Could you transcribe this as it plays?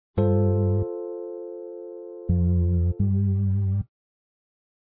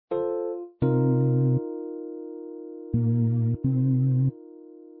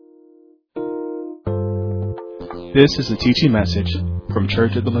This is a teaching message from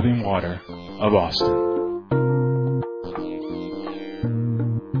Church of the Living Water of Austin.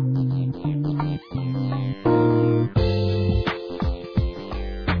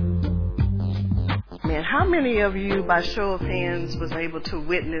 Man, how many of you, by show of hands, was able to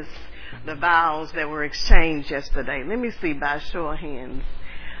witness the vows that were exchanged yesterday? Let me see, by show of hands.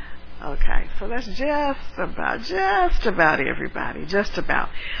 Okay, so that's just about everybody, just about,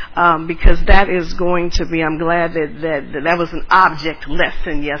 because that is going to be, I'm glad that was an object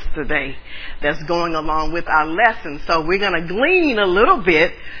lesson yesterday that's going along with our lesson. So we're going to glean a little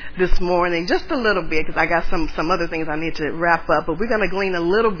bit this morning, just a little bit, because I got some other things I need to wrap up, but we're going to glean a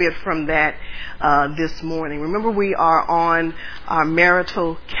little bit from that this morning. Remember, we are on our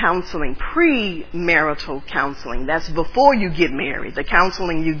marital counseling, pre-marital counseling. That's before you get married, the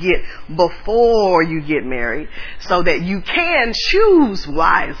counseling you get before you get married, so that you can choose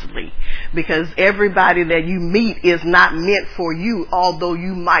wisely, because everybody that you meet is not meant for you, although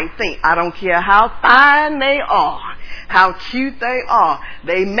you might think, I don't care how fine they are, how cute they are,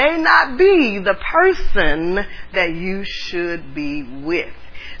 they may not be the person that you should be with.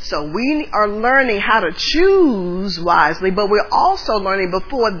 So we are learning how to choose wisely, but we're also learning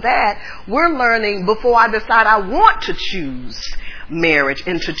before I decide I want to choose marriage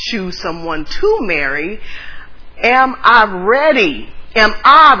and to choose someone to marry, am I ready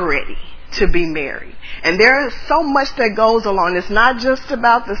to be married? And there is so much that goes along. It's not just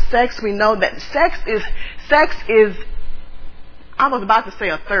about the sex. We know that sex is, I was about to say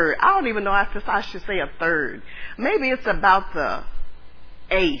a third. I don't even know if I should say a third. Maybe it's about the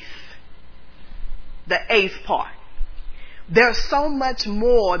eighth part. There's so much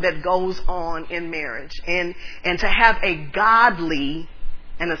more that goes on in marriage, and to have a godly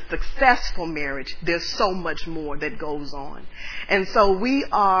and a successful marriage, there's so much more that goes on. And so we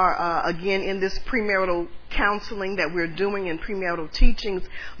are, again, in this premarital counseling that we're doing in premarital teachings.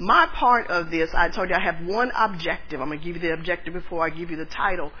 My part of this, I told you I have one objective. I'm going to give you the objective before I give you the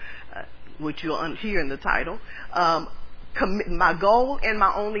title, which you'll hear in the title. My goal and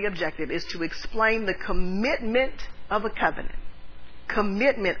my only objective is to explain the commitment of a covenant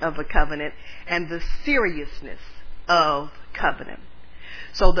and the seriousness of covenant.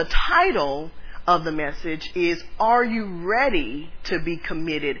 So the title of the message is, Are You Ready to Be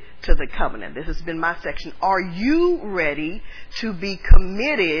Committed to the Covenant? This has been my section. Are you ready to be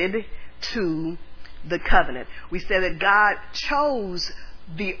committed to the covenant? We said that God chose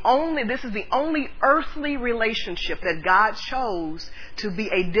this is the only earthly relationship that God chose to be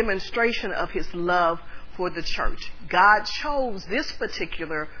a demonstration of His love for the church. God chose this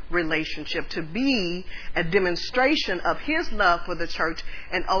particular relationship to be a demonstration of His love for the church,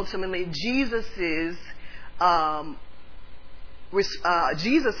 and ultimately Jesus's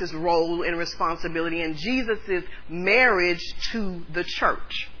role and responsibility, and Jesus's marriage to the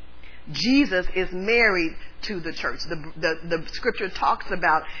church. Jesus is married to the church. The scripture talks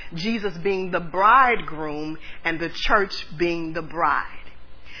about Jesus being the bridegroom and the church being the bride.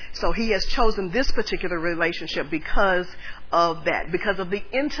 So He has chosen this particular relationship because of that, because of the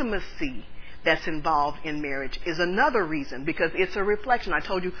intimacy that's involved in marriage is another reason, because it's a reflection. I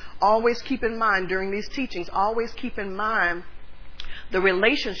told you, always keep in mind during these teachings, always keep in mind the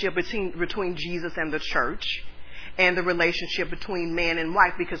relationship between Jesus and the church, and the relationship between man and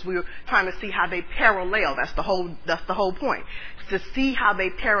wife, because we were trying to see how they parallel. That's the whole point. To see how they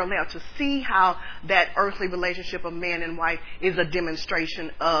parallel, to see how that earthly relationship of man and wife is a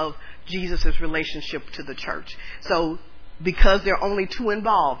demonstration of Jesus' relationship to the church. So because there are only two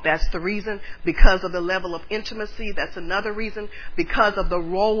involved, that's the reason. Because of the level of intimacy, that's another reason. Because of the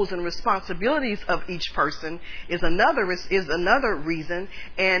roles and responsibilities of each person is another reason.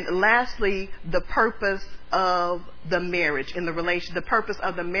 And lastly, the purpose of the marriage in the purpose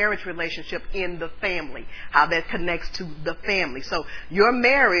of the marriage relationship in the family, how that connects to the family. So your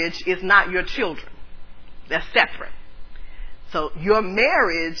marriage is not your children. That's separate. So your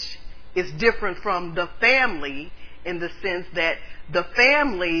marriage is different from the family, in the sense that the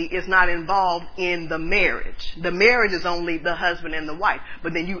family is not involved in the marriage. The marriage is only the husband and the wife.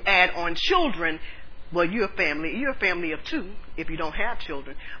 But then you add on children. Well, you're a family of two if you don't have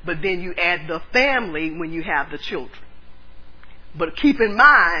children. But then you add the family when you have the children. But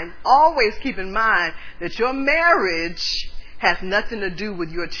always keep in mind that your marriage has nothing to do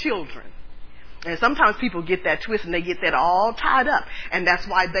with your children. And sometimes people get that twist and they get that all tied up. And that's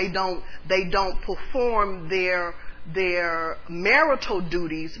why they don't perform their marital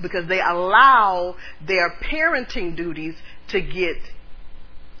duties, because they allow their parenting duties to get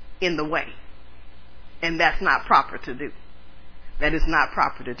in the way. And that's not proper to do. That is not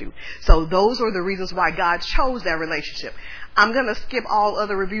proper to do. So those are the reasons why God chose that relationship. I'm going to skip all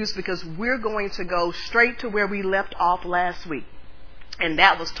other reviews because we're going to go straight to where we left off last week. And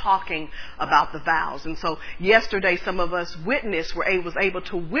that was talking about the vows. And so yesterday, some of us was able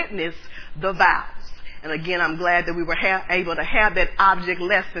to witness the vows. And again, I'm glad that we were able to have that object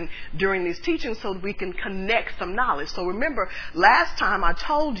lesson during these teachings so that we can connect some knowledge. So remember, last time I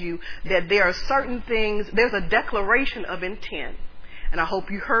told you that there are certain things, there's a declaration of intent. And I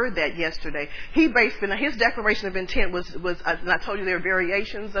hope you heard that yesterday. His declaration of intent was, and I told you there are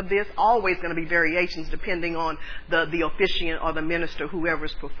variations of this, always going to be variations depending on the officiant or the minister,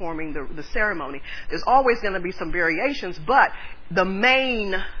 whoever's performing the ceremony. There's always going to be some variations, but the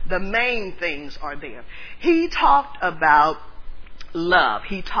main things are there. He talked about love.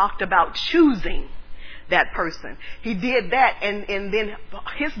 He talked about choosing that person. He did that, and then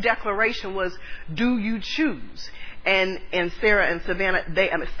his declaration was, do you choose? And Sarah and Savannah,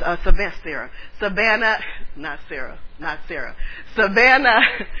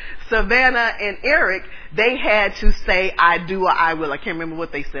 Savannah and Eric, they had to say, I do or I will. I can't remember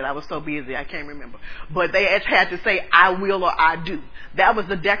what they said. I was so busy, I can't remember. But they had to say, I will or I do. That was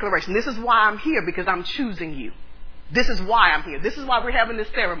the declaration. This is why I'm here, because I'm choosing you. This is why I'm here. This is why we're having this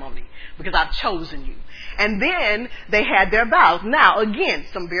ceremony, because I've chosen you. And then they had their vows. Now, again,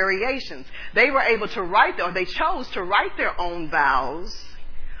 some variations. They were able to they chose to write their own vows.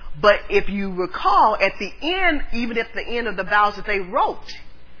 But if you recall, at the end, even at the end of the vows that they wrote,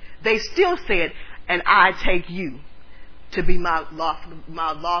 they still said, and I take you to be my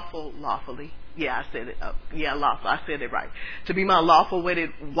lawfully. Yeah, I said it. Lawful. I said it right. To be my lawful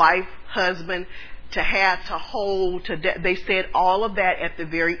wedded wife, husband, to have, to hold, they said all of that at the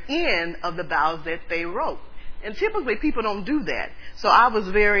very end of the vows that they wrote. And typically people don't do that. So I was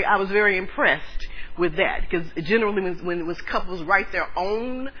very impressed with that, because generally when couples write their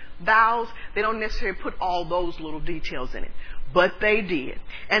own vows, they don't necessarily put all those little details in it. But they did.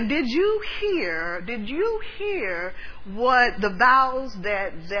 And did you hear what the vows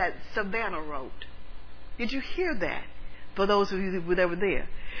that Savannah wrote? Did you hear that? For those of you that were there.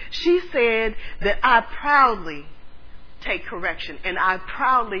 She said that I proudly take correction and I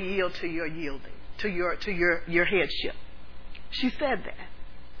proudly yield to your yielding, to your headship. She said that.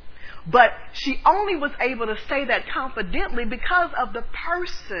 But she only was able to say that confidently because of the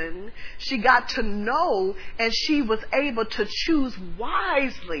person she got to know, and she was able to choose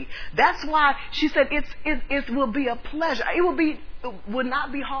wisely. That's why she said it will be a pleasure. It would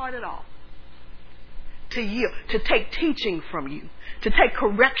not be hard at all to yield, to take teaching from you, to take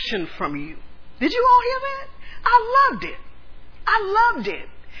correction from you. Did you all hear that? I loved it.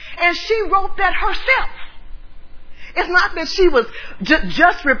 And she wrote that herself. It's not that she was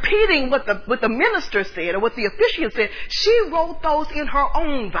just repeating what the minister said or what the officiant said. She wrote those in her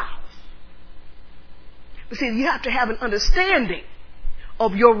own vows. But see, you have to have an understanding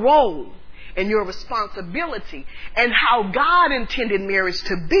of your role and your responsibility and how God intended marriage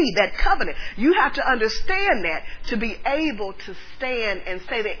to be, that covenant. You have to understand that to be able to stand and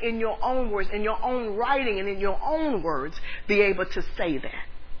say that in your own words, in your own writing and in your own words, be able to say that.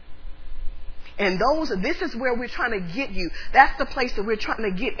 And this is where we're trying to get you. That's the place that we're trying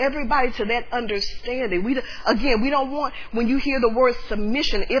to get everybody to, that understanding. We don't want, when you hear the word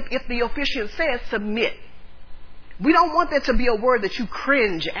submission, if the officiant says submit, we don't want that to be a word that you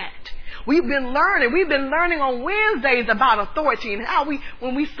cringe at. We've been learning on Wednesdays about authority and how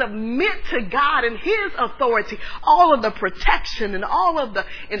when we submit to God and His authority, all of the protection and all of the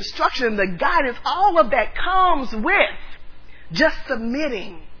instruction and the guidance, all of that comes with just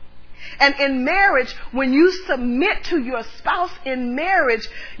submitting. And in marriage, when you submit to your spouse in marriage,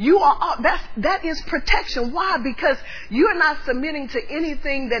 that is protection. Why? Because you're not submitting to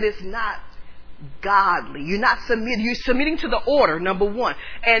anything that is not godly. You're submitting to the order, number one.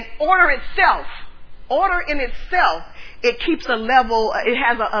 And order in itself, it keeps a level, it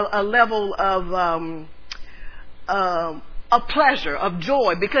has a level of pleasure, of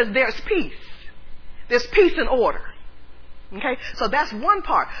joy, because there's peace. There's peace and order. Okay, so that's one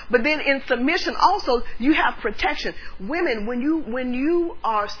part. But then in submission also, you have protection. Women, when you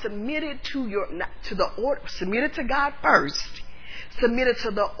are submitted to the order, submitted to God first, submitted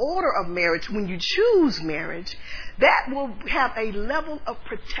to the order of marriage, when you choose marriage, that will have a level of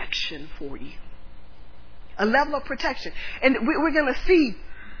protection for you. A level of protection. And we're going to see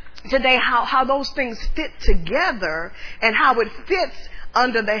today how those things fit together and how it fits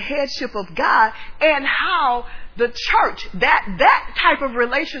under the headship of God, and how the church, that type of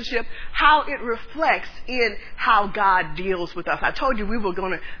relationship, how it reflects in how God deals with us. I told you we were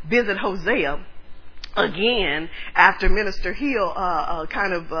going to visit Hosea again after Minister Hill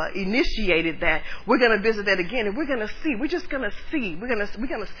initiated that. We're going to visit that again, and we're going to see. We're going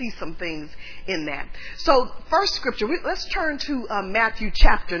to see some things in that. So first scripture, let's turn to Matthew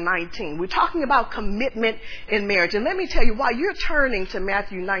chapter 19. We're talking about commitment in marriage. And let me tell you, while you're turning to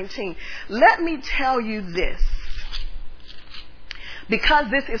Matthew 19, let me tell you this. Because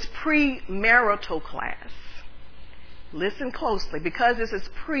this is premarital class. Listen closely, because this is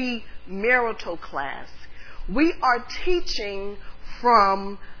premarital class, we are teaching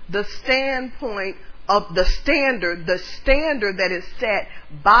from the standpoint of the standard that is set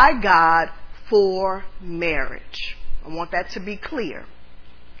by God for marriage. I want that to be clear.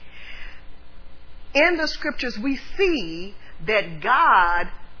 In the scriptures, we see that God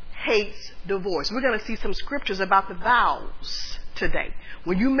hates divorce. We're going to see some scriptures about the vows today.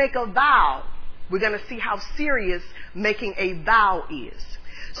 When you make a vow, we're going to see how serious making a vow is.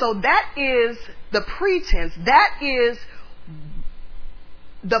 So that is the pretense. That is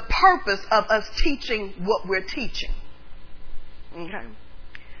the purpose of us teaching what we're teaching. Okay?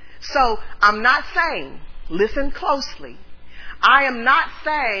 So I'm not saying, listen closely, I am not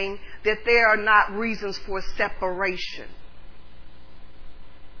saying that there are not reasons for separation.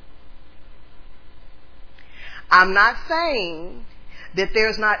 I'm not saying that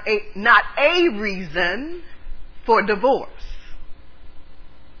there's not a reason for divorce.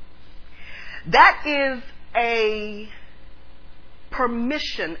 That is a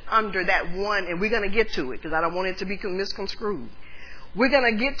permission under that one, and we're going to get to it because I don't want it to be misconstrued. We're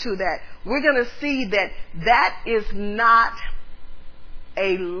going to get to that. We're going to see that that is not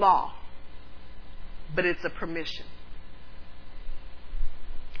a law, but it's a permission.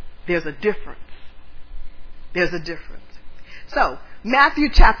 There's a difference. There's a difference. So, Matthew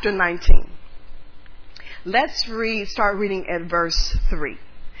chapter 19. Let's start reading at verse 3.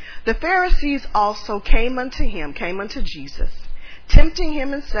 The Pharisees also came unto Jesus, tempting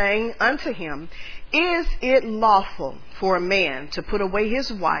him and saying unto him, Is it lawful for a man to put away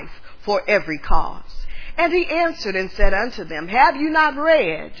his wife for every cause? And he answered and said unto them, Have you not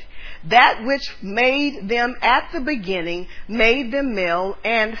read that which made them at the beginning, made them male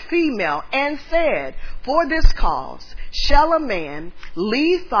and female, and said, For this cause shall a man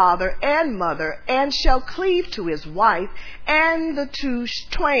leave father and mother, and shall cleave to his wife, and the two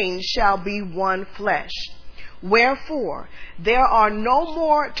twain shall be one flesh. Wherefore there are no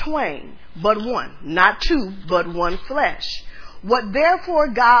more twain, but one, not two, but one flesh. What therefore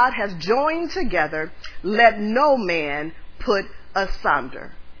God has joined together, let no man put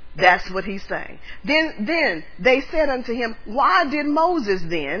asunder. That's what he's saying. Then they said unto him, Why did Moses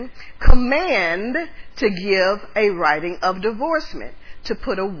then command to give a writing of divorcement, to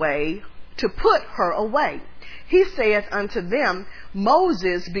put her away? He saith unto them,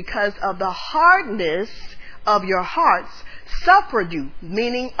 Moses, because of the hardness of your hearts, suffered you,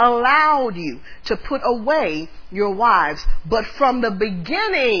 meaning allowed you, to put away your wives. But from the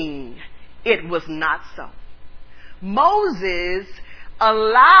beginning, it was not so. Moses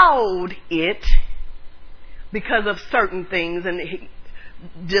allowed it because of certain things, and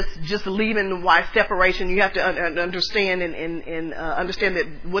just leaving the wife separation. You have to understand and understand that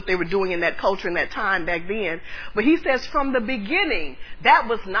what they were doing in that culture in that time back then. But he says from the beginning that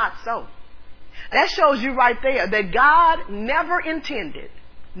was not so. That shows you right there that God never intended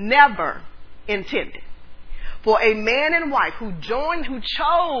for a man and wife who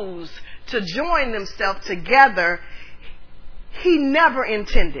chose to join themselves together. He never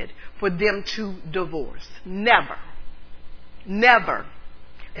intended for them to divorce. Never.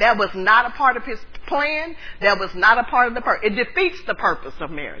 That was not a part of his plan. That was not a part of the purpose. It defeats the purpose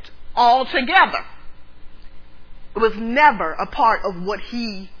of marriage altogether. It was never a part of what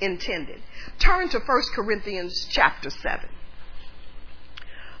he intended. Turn to 1 Corinthians chapter 7.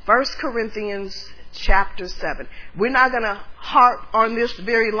 1 Corinthians chapter 7. We're not going to harp on this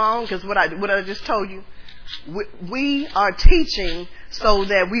very long because what I just told you, we are teaching so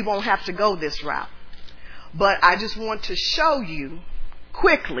that we won't have to go this route. But I just want to show you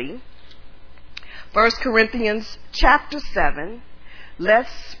quickly 1 Corinthians chapter 7.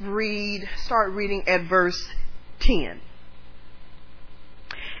 Let's start reading at verse 10.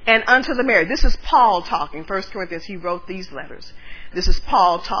 And unto the married. This is Paul talking. 1 Corinthians, he wrote these letters. This is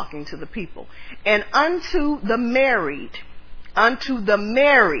Paul talking to the people. And unto the married,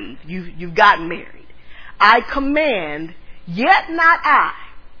 you've gotten married, I command, yet not I.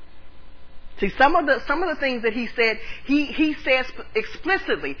 See, some of the things that he said, he says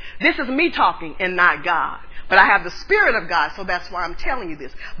explicitly, this is me talking and not God. But I have the Spirit of God, so that's why I'm telling you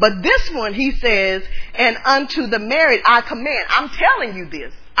this. But this one, he says, and unto the married I command. I'm telling you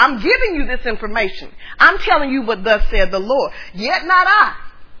this. I'm giving you this information. I'm telling you what thus said the Lord. Yet not I.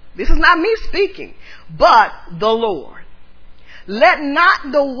 This is not me speaking, but the Lord. Let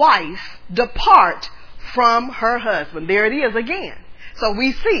not the wife depart from her husband. There it is again. So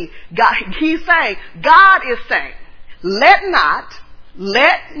we see, God is saying, let not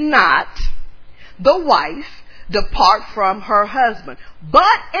the wife depart from her husband.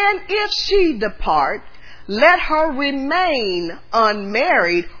 But, and if she depart, let her remain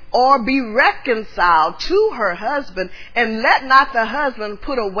unmarried or be reconciled to her husband, and let not the husband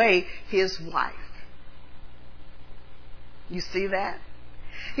put away his wife. You see that?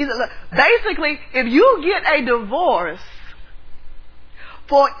 He said, look, basically, if you get a divorce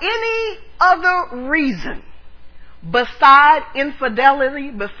for any other reason beside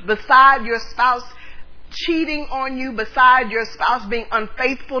infidelity, beside your spouse cheating on you, beside your spouse being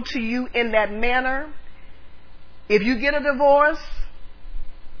unfaithful to you in that manner, if you get a divorce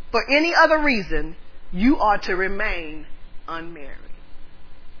for any other reason, you are to remain unmarried.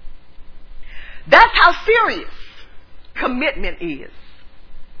 That's how serious commitment is.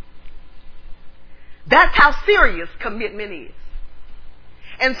 That's how serious commitment is.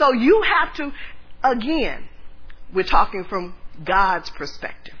 And so you have to, again, we're talking from God's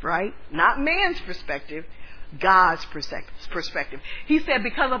perspective, right? Not man's perspective, God's perspective. He said,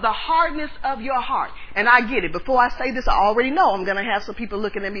 because of the hardness of your heart. And I get it. Before I say this, I already know I'm going to have some people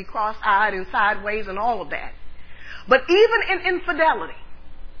looking at me cross-eyed and sideways and all of that. But even in infidelity,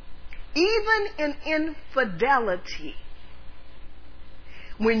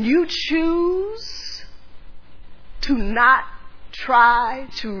 when you choose to not try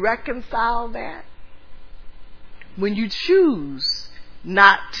to reconcile that, when you choose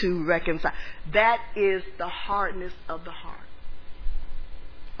not to reconcile, that is the hardness of the heart.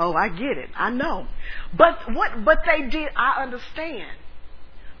 Oh, I get it. I know. But what they did, I understand.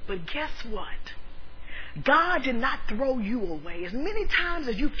 But guess what? God did not throw you away as many times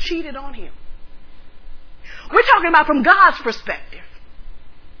as you've cheated on him. We're talking about from God's perspective.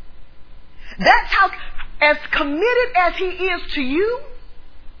 That's how, as committed as he is to you,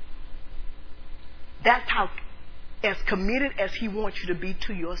 that's how as committed as he wants you to be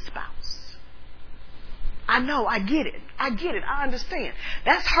to your spouse. I know, I get it, I understand.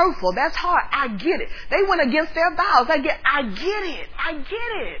 That's hurtful, that's hard, I get it. They went against their vows, I get it,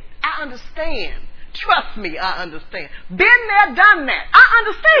 I understand. Trust me, I understand. Been there, done that, I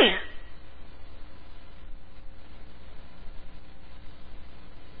understand.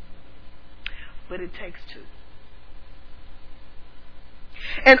 But it takes two.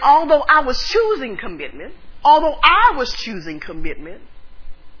 And although I was choosing commitment,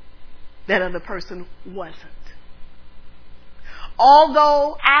 that other person wasn't.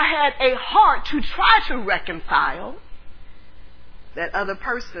 Although I had a heart to try to reconcile, that other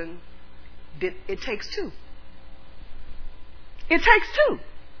person did. It takes two. It takes two.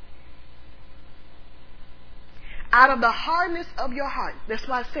 Out of the hardness of your heart. That's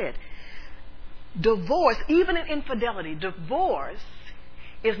why I said, divorce, even in infidelity, divorce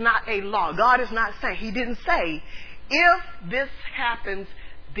is not a law. God is not saying, he didn't say, if this happens,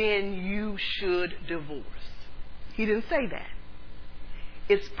 then you should divorce. He didn't say that.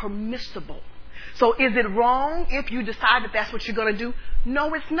 It's permissible. So is it wrong if you decide that that's what you're going to do?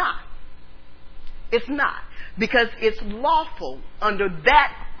 No, it's not. It's not. Because it's lawful under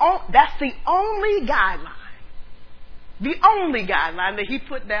that. That's the only guideline. The only guideline that he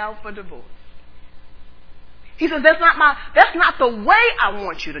put down for divorce. He says, that's not the way I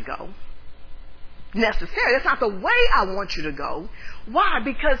want you to go. Necessarily. That's not the way I want you to go. Why?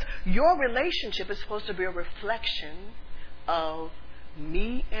 Because your relationship is supposed to be a reflection of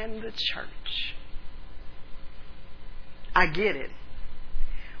me and the church. I get it.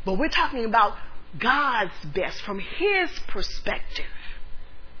 But we're talking about God's best from his perspective.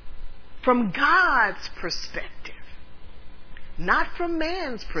 From God's perspective. Not from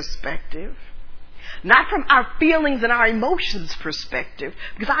man's perspective. Not from our feelings and our emotions perspective.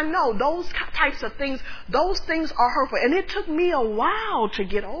 Because I know those types of things, those things are hurtful. And it took me a while to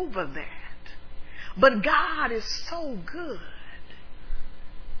get over that. But God is so good.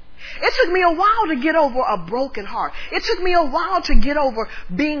 It took me a while to get over a broken heart. It took me a while to get over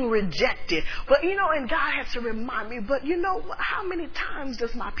being rejected. But and God has to remind me, but how many times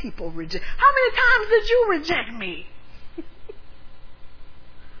does my people reject? How many times did you reject me?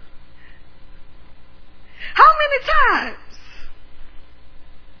 How many times?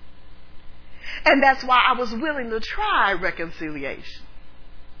 And that's why I was willing to try reconciliation.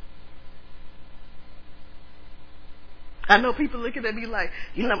 I know people looking at me like,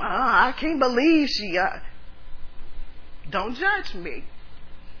 I can't believe she. Don't judge me.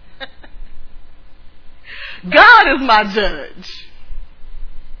 God is my judge.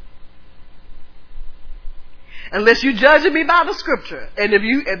 Unless you're judging me by the scripture. And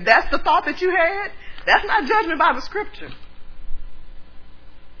if that's the thought that you had, that's not judgment by the scripture.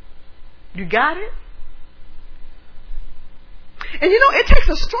 You got it? And it takes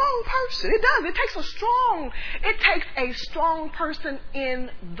a strong person. It does. It takes a strong person in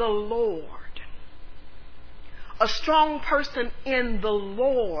the Lord. A strong person in the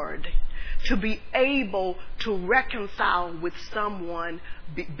Lord to be able to reconcile with someone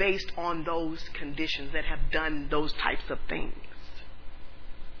based on those conditions that have done those types of things.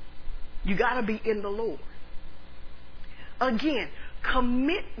 You got to be in the Lord. Again,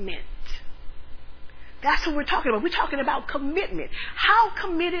 commitment. That's what we're talking about. We're talking about commitment. How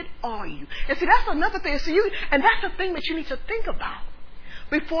committed are you? And see, that's another thing. And that's the thing that you need to think about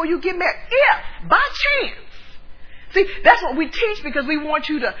before you get married. If, by chance, see, that's what we teach because we want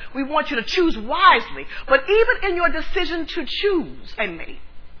you to choose wisely. But even in your decision to choose a mate,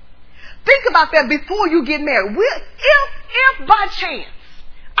 think about that before you get married. If by chance,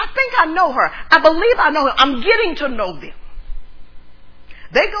 I think I know her, I believe I know her, I'm getting to know them.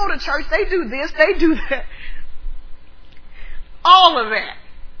 They go to church, they do this, they do that. All of that.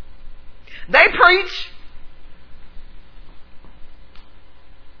 They preach.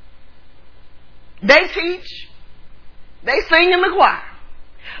 They teach. They sing in the choir.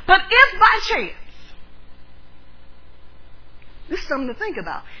 But if by chance, this is something to think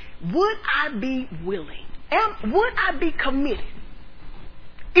about. Would I be willing? Would I be committed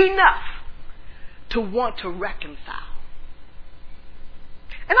enough to want to reconcile?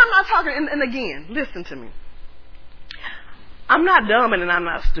 And I'm not talking, and again, listen to me. I'm not dumb and I'm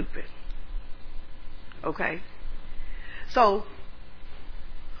not stupid. Okay? So,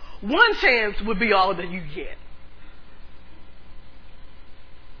 one chance would be all that you get.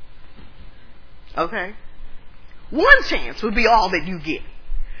 Okay? One chance would be all that you get.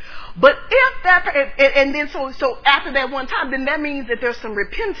 But if that, and then so after that one time, then that means that there's some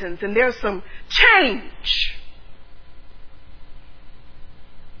repentance and there's some change.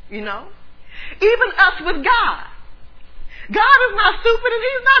 Even us with God. God is not stupid and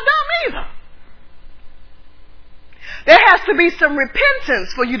He's not dumb either. There has to be some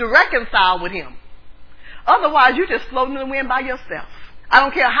repentance for you to reconcile with Him. Otherwise, you're just floating in the wind by yourself. I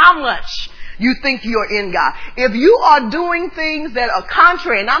don't care how much you think you're in God. If you are doing things that are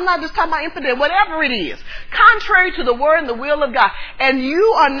contrary, and I'm not just talking about infidelity, whatever it is, contrary to the word and the will of God, and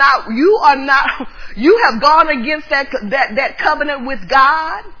you have gone against that covenant with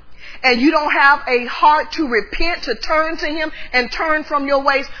God, and you don't have a heart to repent, to turn to Him and turn from your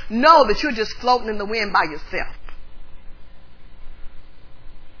ways, know that you're just floating in the wind by yourself.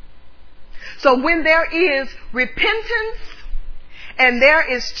 So when there is repentance and there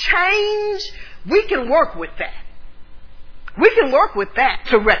is change, we can work with that. We can work with that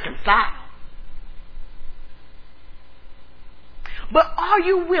to reconcile. But are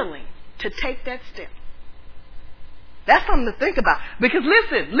you willing to take that step? That's something to think about. Because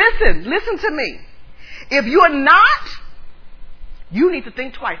listen to me. If you are not, you need to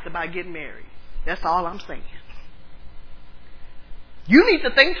think twice about getting married. That's all I'm saying. You need to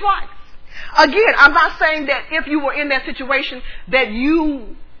think twice. Again, I'm not saying that if you were in that situation that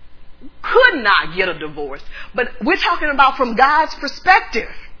you could not get a divorce. But we're talking about from God's perspective.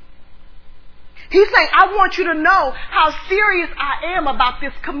 He's saying, I want you to know how serious I am about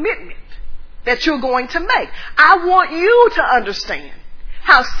this commitment that you're going to make. I want you to understand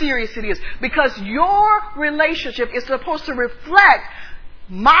how serious it is, because your relationship is supposed to reflect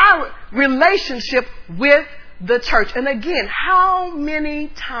my relationship with the church. And again, how many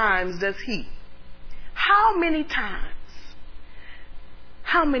times does He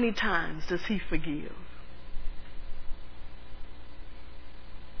forgive?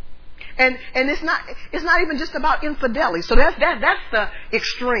 And it's not even just about infidelity. So that's the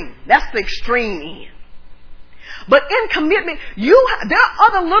extreme. That's the extreme end. But in commitment, there are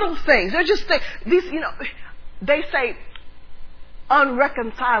other little things. They're just these, they say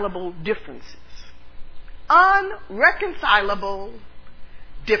unreconcilable differences. Unreconcilable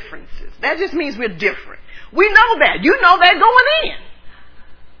differences. That just means we're different. We know that. You know that going in.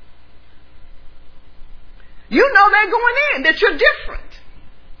 You know that going in, that you're different.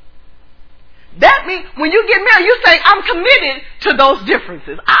 That means when you get married, you say, I'm committed to those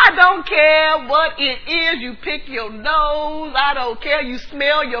differences. I don't care what it is. You pick your nose. I don't care. You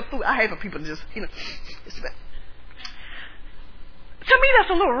smell your food. I hate for people to just, to me that's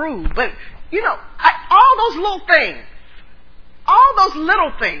a little rude. But, all those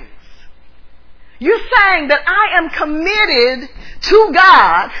little things, you're saying that I am committed to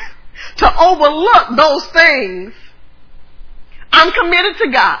God to overlook those things. I'm committed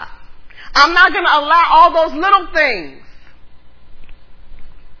to God. I'm not going to allow all those little things.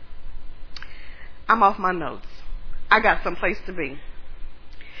 I'm off my notes. I got someplace to be.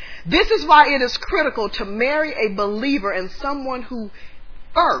 This is why it is critical to marry a believer and someone who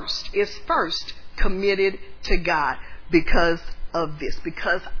is first committed to God because of this,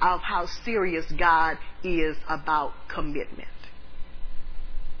 because of how serious God is about commitment.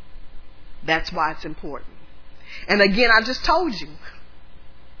 That's why it's important. And again, I just told you,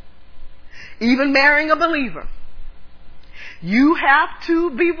 even marrying a believer, you have to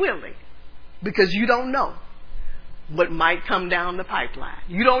be willing, because you don't know what might come down the pipeline.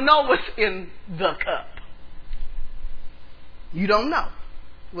 You don't know what's in the cup. You don't know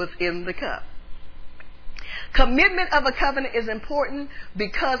what's in the cup. Commitment of a covenant is important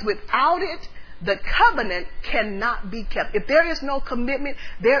because without it, the covenant cannot be kept. If there is no commitment,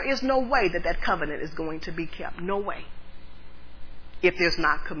 there is no way that that covenant is going to be kept. No way. If there's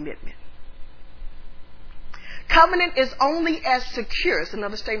not commitment. Covenant is only as secure. It's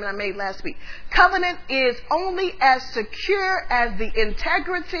another statement I made last week. Covenant is only as secure as the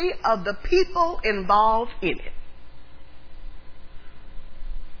integrity of the people involved in it.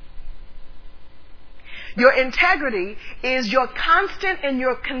 Your integrity is your constant and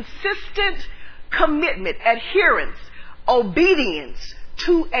your consistent commitment, adherence, obedience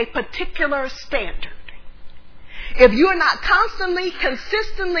to a particular standard. If you are not constantly,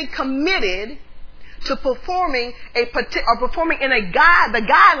 consistently committed to performing in the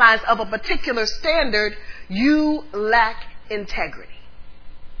guidelines of a particular standard, you lack integrity.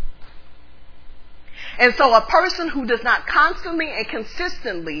 And so a person who does not constantly and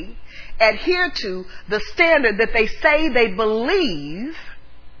consistently adhere to the standard that they say they believe,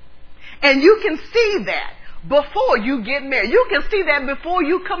 and you can see that before you get married. You can see that before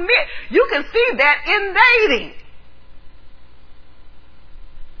you commit. You can see that in dating.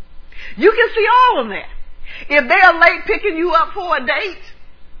 You can see all of that. If they are late picking you up for a date,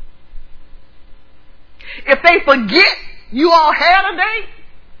 if they forget you all had a date,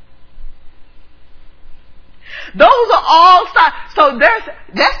 those are all signs. So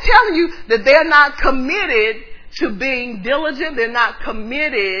that's telling you that they're not committed to being diligent. They're not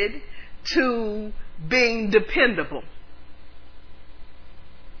committed to being dependable.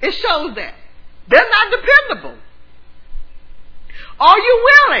 It shows that. They're not dependable. Are you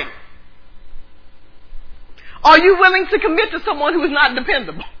willing? Are you willing to commit to someone who is not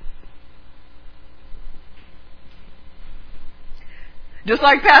dependable? Just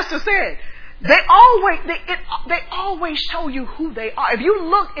like Pastor said, they always show you who they are. If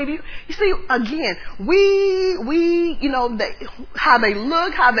you see, again, how they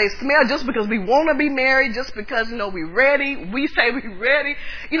look, how they smell, just because we want to be married, just because, we're ready, we say we're ready,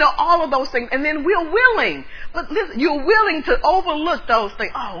 all of those things. And then we're willing. But listen, you're willing to overlook those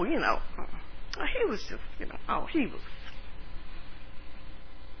things. Oh, he was just, she's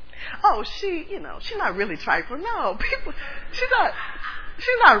not really trifling. No,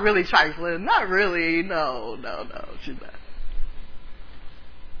 she's not really trifling. Not really. No, she's not.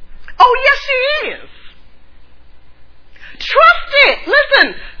 Oh, yes, she is. Trust it.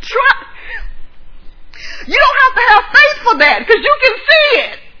 Listen, trust. You don't have to have faith for that because you can see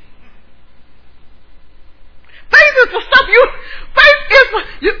it. Faith is for stuff faith is for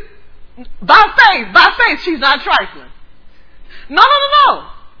you. By faith, she's not trifling. No.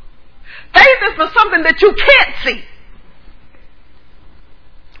 Faith is for something that you can't see.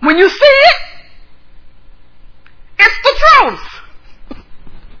 When you see it, it's the truth.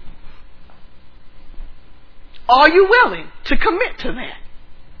 Are you willing to commit to that?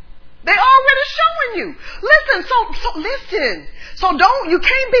 They're already showing you. Listen. So you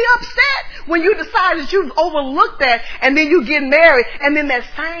can't be upset when you decide that you've overlooked that and then you get married and then that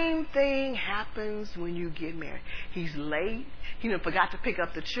same thing happens when you get married. He's late. He forgot to pick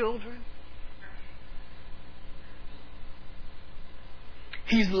up the children.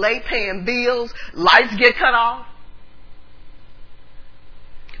 He's late paying bills. Lights get cut off.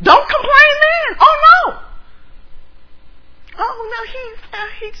 Don't complain then. Oh, no.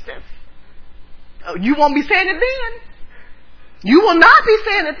 He's just. Oh, you won't be saying it then. You will not be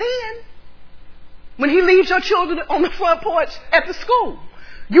saying it then. When he leaves your children on the front porch at the school.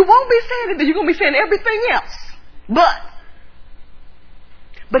 You won't be saying it then. You're going to be saying everything else.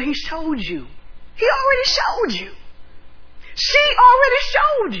 But he showed you. He already showed you. She already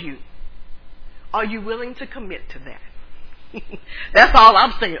showed you. Are you willing to commit to that? That's all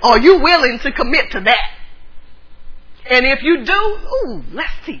I'm saying. Are you willing to commit to that? And if you do,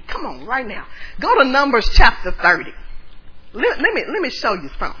 let's see. Come on, right now. Go to Numbers chapter 30. Let me show you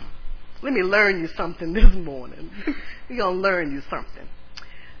something. Let me learn you something this morning. We're going to learn you something.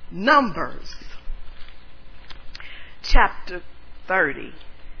 Numbers, chapter 30.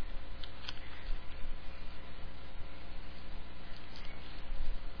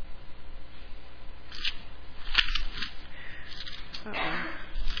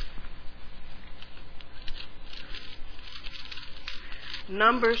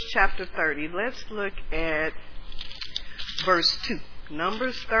 Numbers chapter 30. Let's look at verse 2.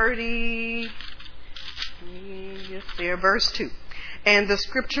 Numbers 30. Yes, there, verse 2. And the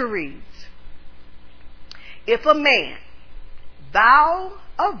scripture reads, if a man vow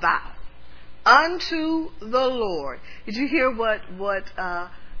a vow unto the Lord. Did you hear what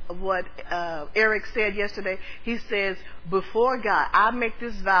Eric said yesterday? He says, before God, I make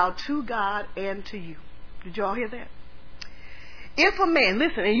this vow to God and to you. Did you all hear that? If a man,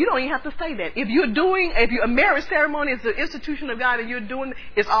 listen, and you don't even have to say that. If a marriage ceremony is the institution of God and you're doing,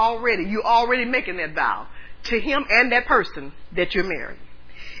 you're already making that vow to him and that person that you're marrying.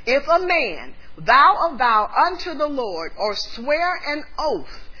 If a man vow a vow unto the Lord or swear an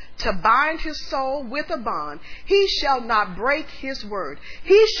oath to bind his soul with a bond, he shall not break his word.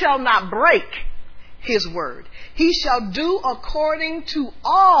 He shall not break his word. He shall do according to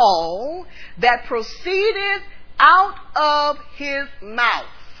all that proceedeth out of his mouth.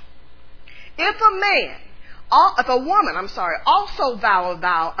 If a woman, also vow a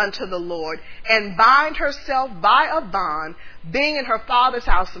vow unto the Lord and bind herself by a bond, being in her father's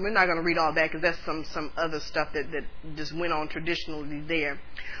house, and we're not going to read all that because that's some other stuff that just went on traditionally there.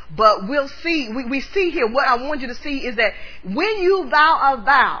 But we'll see, we see here, what I want you to see is that when you vow a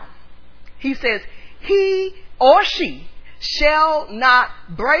vow, he says, he or she shall not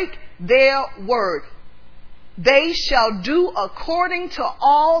break their word. They shall do according to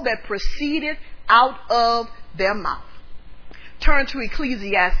all that proceeded out of their mouth. Turn to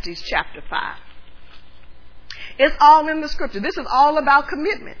Ecclesiastes chapter 5. It's all in the scripture. This is all about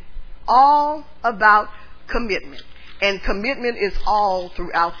commitment. All about commitment. And commitment is all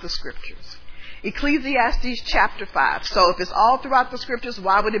throughout the scriptures. Ecclesiastes chapter 5. So if it's all throughout the scriptures,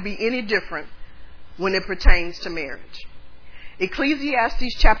 why would it be any different when it pertains to marriage?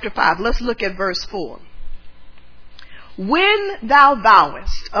 Ecclesiastes chapter 5. Let's look at verse 4. When thou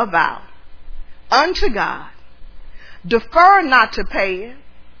vowest a vow unto God, defer not to pay it.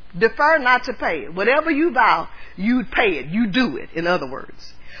 Defer not to pay it. Whatever you vow, you pay it. You do it, in other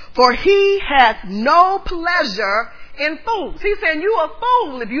words. For he hath no pleasure in fools. He's saying you a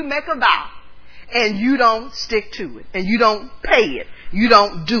fool if you make a vow and you don't stick to it and you don't pay it. You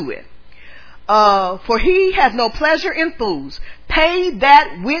don't do it. For he hath no pleasure in fools. Pay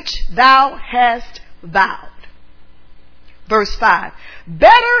that which thou hast vowed. Verse 5.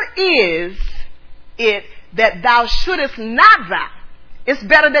 Better is it that thou shouldest not vow. It's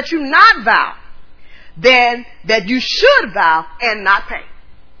better that you not vow than that you should vow and not pay.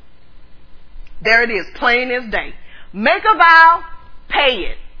 There it is, plain as day. Make a vow, pay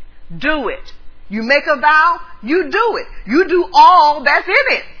it. Do it. You make a vow, you do it. You do all that's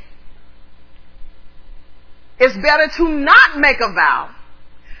in it. It's better to not make a vow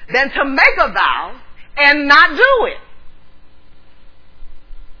than to make a vow and not do it.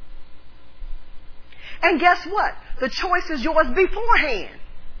 And guess what? The choice is yours beforehand.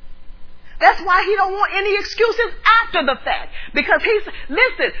 That's why he don't want any excuses after the fact. Because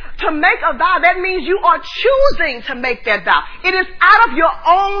listen, to make a vow, that means you are choosing to make that vow. It is out of your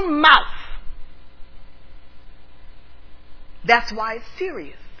own mouth. That's why it's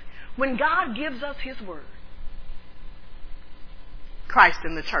serious. When God gives us his word, Christ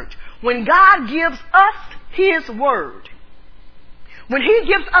in the church, when God gives us his word, when he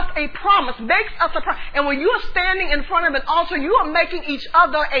gives us a promise, makes us a promise, and when you are standing in front of an altar, you are making each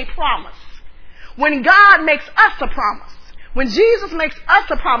other a promise. When God makes us a promise, when Jesus makes us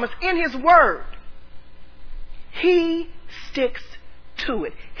a promise in his word, he sticks to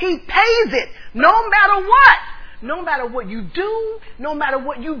it. He pays it no matter what. No matter what you do, no matter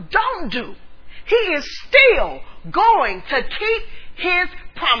what you don't do. He is still going to keep his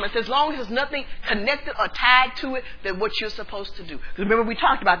promise as long as there's nothing connected or tied to it than what you're supposed to do. Because remember, we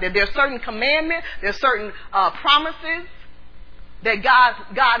talked about that. There are certain commandments, there are certain promises that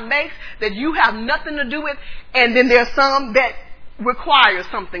God makes that you have nothing to do with, and then there are some that require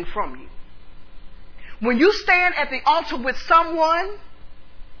something from you. When you stand at the altar with someone,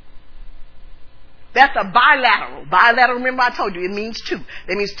 that's a bilateral. Bilateral, remember I told you, it means two.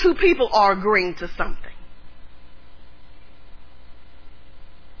 That means two people are agreeing to something.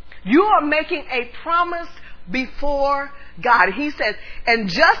 You are making a promise before God. He says, and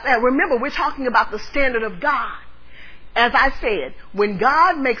just as, remember, we're talking about the standard of God. as I said, when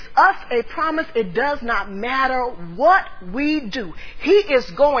God makes us a promise, it does not matter what we do. He is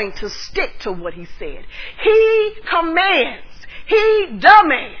going to stick to what he said. He commands. He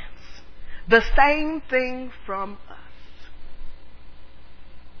demands the same thing from us.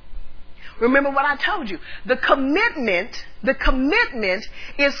 Remember what I told you. The commitment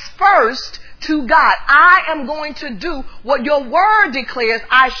is first to God. I am going to do what your word declares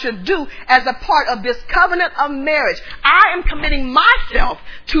I should do as a part of this covenant of marriage. I am committing myself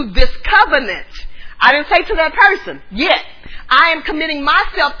to this covenant. I didn't say to that person yet. I am committing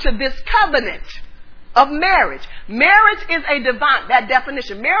myself to this covenant of marriage. Marriage is a divine, that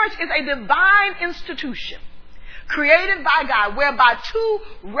definition. Marriage is a divine institution created by God, whereby two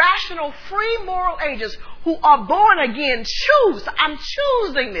rational, free moral agents who are born again choose. I'm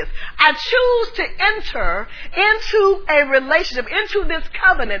choosing this. I choose to enter into a relationship, into this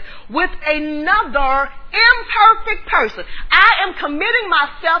covenant with another imperfect person. I am committing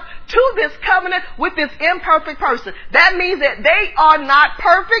myself to this covenant with this imperfect person. That means that they are not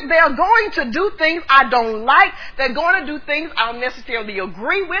perfect. They are going to do things I don't like. They're going to do things I don't necessarily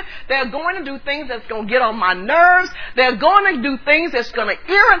agree with. They're going to do things that's going to get on my nerves. They're going to do things that's going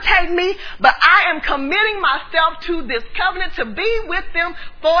to irritate me. But I am committing myself to this covenant to be with them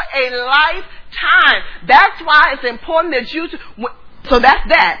for a lifetime. That's why it's important that you... So that's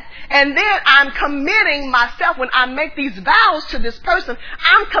that. And then I'm committing myself, when I make these vows to this person,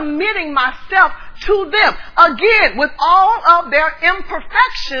 I'm committing myself to them. Again, with all of their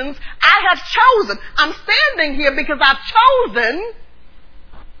imperfections, I have chosen. I'm standing here because I've chosen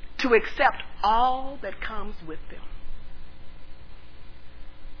to accept all that comes with them.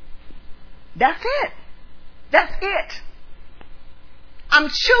 That's it. That's it. I'm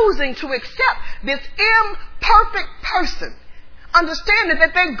choosing to accept this imperfect person. Understanding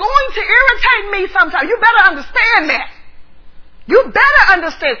that they're going to irritate me sometimes. You better understand that. You better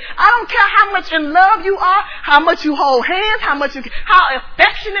understand. I don't care how much in love you are, how much you hold hands, how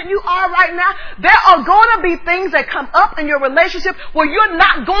affectionate you are right now. There are going to be things that come up in your relationship where you're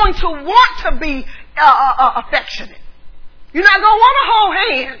not going to want to be affectionate. You're not going to want to hold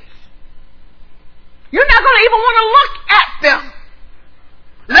hands. You're not going to even want to look at them,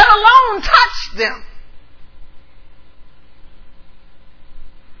 let alone touch them.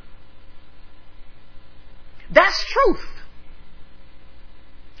 That's truth.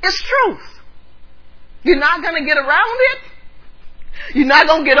 It's truth. You're not going to get around it. You're not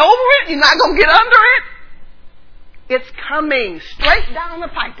going to get over it. You're not going to get under it. It's coming straight down the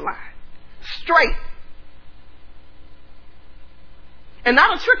pipeline. Straight. And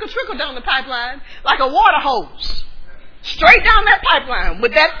not a trickle down the pipeline like a water hose. Straight down that pipeline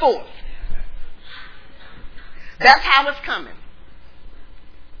with that force. That's how it's coming.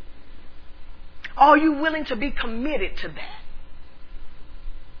 Are you willing to be committed to that?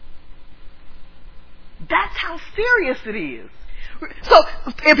 That's how serious it is. So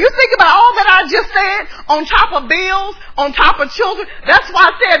if you think about all that I just said, on top of bills, on top of children, that's why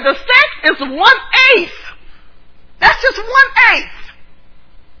I said the sex is 1/8. That's just 1/8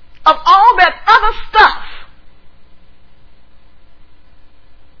 of all that other stuff.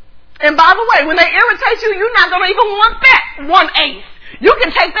 And by the way, when they irritate you, you're not going to even want that 1/8. You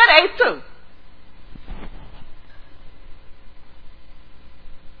can take that 8 too.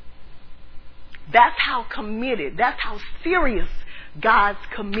 That's how committed, that's how serious God's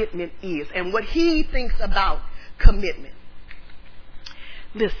commitment is and what he thinks about commitment.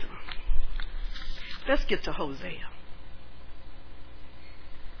 Listen, let's get to Hosea.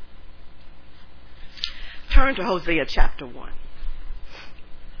 Turn to Hosea chapter 1.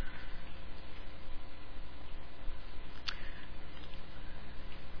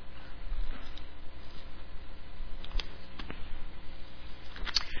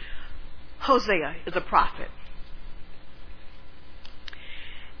 Hosea is a prophet.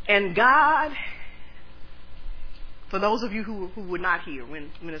 And God, for those of you who were not here when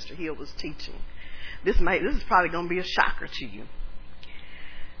Minister Hill was teaching, this is probably going to be a shocker to you.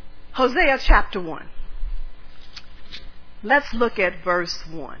 Hosea chapter 1. Let's look at verse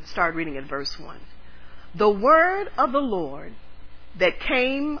 1. Start reading at verse 1. The word of the Lord that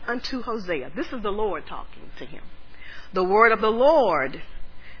came unto Hosea. This is the Lord talking to him. The word of the Lord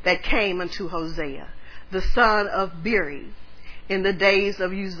that came unto Hosea, the son of Beeri, in the days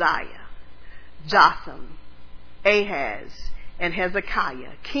of Uzziah, Jotham, Ahaz, and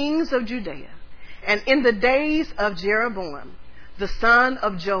Hezekiah, kings of Judea, and in the days of Jeroboam, the son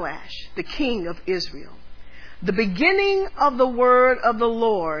of Joash, the king of Israel, the beginning of the word of the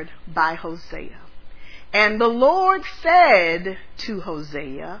Lord by Hosea. And the Lord said to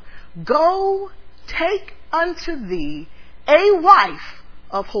Hosea, Go take unto thee a wife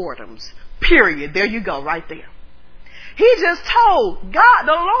of whoredoms. Period. There you go, right there. He just told, God,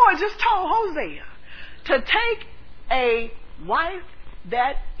 the Lord just told Hosea to take a wife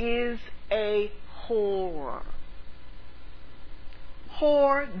that is a whore.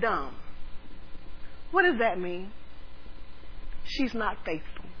 Whoredom. What does that mean? She's not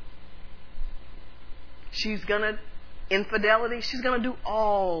faithful. She's gonna, infidelity, she's gonna do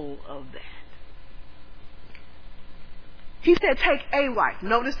all of that. He said, take a wife.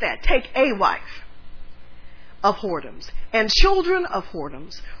 Notice that. Take a wife of whoredoms and children of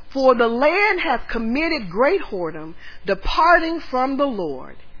whoredoms. For the land hath committed great whoredom, departing from the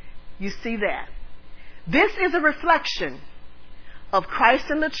Lord. You see that? This is a reflection of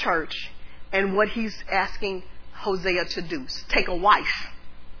Christ in the church and what he's asking Hosea to do. Take a wife.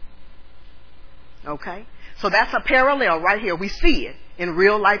 Okay? So that's a parallel right here. We see it in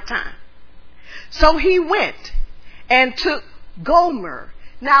real life time. So he went and took Gomer.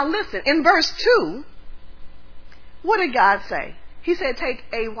 Now listen, in verse 2, what did God say? He said, take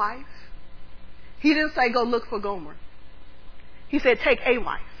a wife. He didn't say go look for Gomer. He said, take a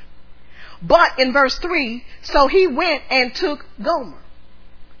wife. But in verse 3, so he went and took Gomer.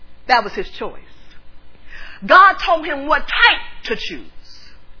 That was his choice. God told him what type to choose,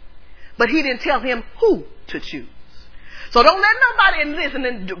 but he didn't tell him who to choose. So don't let nobody listen,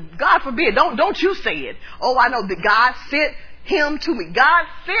 and God forbid, don't you say it. Oh, I know that God sent him to me. God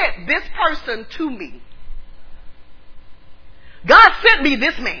sent this person to me. God sent me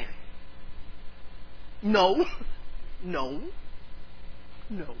this man. No.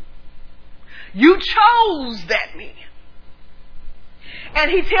 You chose that man.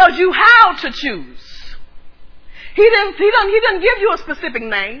 And he tells you how to choose. He didn't give you a specific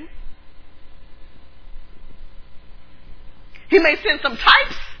name. He may send some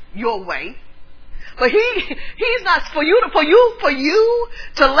types your way, but he's not for you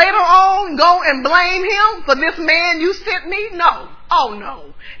to later on go and blame him for this man you sent me. No. Oh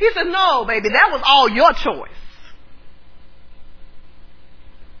no. He said, no, baby, that was all your choice.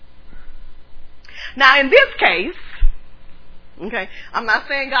 Now in this case, okay, I'm not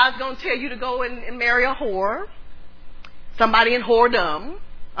saying God's going to tell you to go and marry a whore, somebody in whoredom.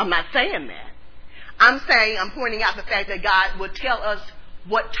 I'm not saying that. I'm pointing out the fact that God would tell us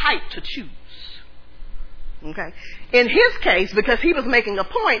what type to choose. Okay. In his case, because he was making a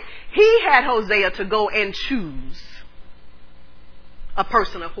point, he had Hosea to go and choose a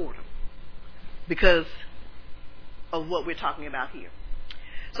person of whoredom because of what we're talking about here.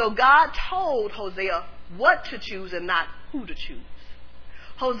 So God told Hosea what to choose and not who to choose.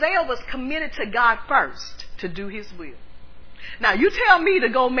 Hosea was committed to God first to do his will. Now, you tell me to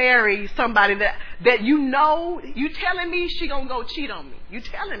go marry somebody that you know, you telling me she gonna go cheat on me. You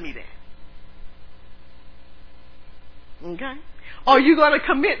telling me that. Okay? Or you gonna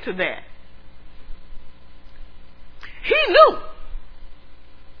commit to that? He knew.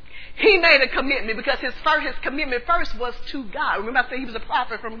 He made a commitment because his commitment first was to God. Remember I said he was a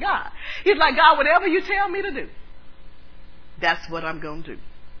prophet from God. He's like, God, whatever you tell me to do, that's what I'm going to do.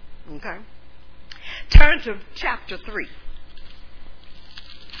 Okay? Turn to chapter 3.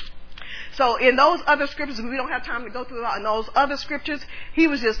 So in those other scriptures, we don't have time to go through it all. In those other scriptures, he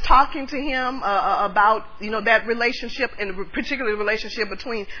was just talking to him about, that relationship, and particularly the relationship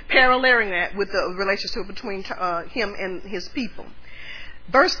between, paralleling that with the relationship between him and his people.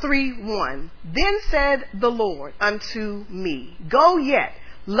 Verse 3:1. Then said the Lord unto me, go yet,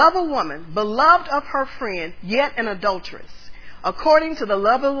 love a woman, beloved of her friend, yet an adulteress, according to the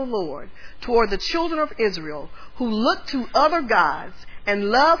love of the Lord, toward the children of Israel, who look to other gods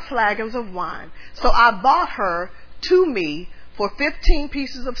and love flagons of wine. So I bought her to me for 15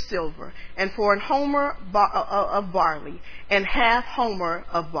 pieces of silver, and for an homer of barley, and half homer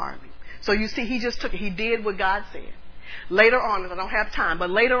of barley. So you see, he did what God said. Later on, I don't have time, but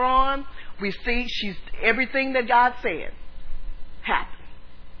later on, we see everything that God said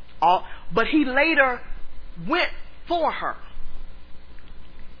happened. But he later went for her.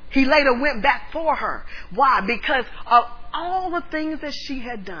 He later went back for her. Why? Because of all the things that she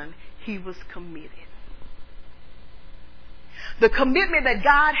had done, he was committed. The commitment that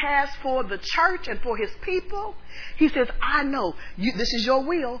God has for the church and for his people, he says, I know, this is your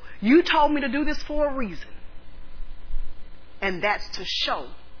will. You told me to do this for a reason. And that's to show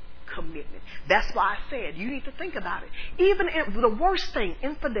commitment. That's why I said you need to think about it. Even if the worst thing,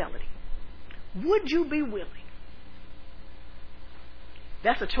 infidelity, would you be willing?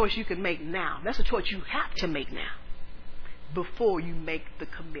 That's a choice you can make now. That's a choice you have to make now before you make the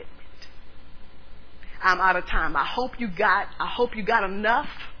commitment. I'm out of time. I hope you got enough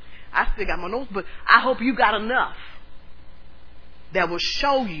I still got my notes, but I hope you got enough that will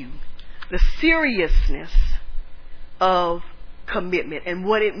show you the seriousness of commitment and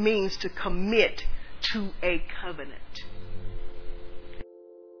what it means to commit to a covenant.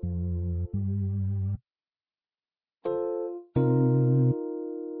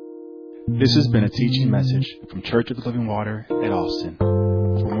 This has been a teaching message from Church of the Living Water at Austin.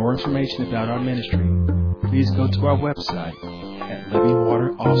 For more information about our ministry, please go to our website at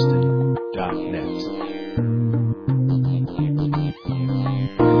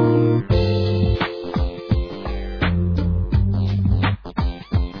livingwateraustin.net.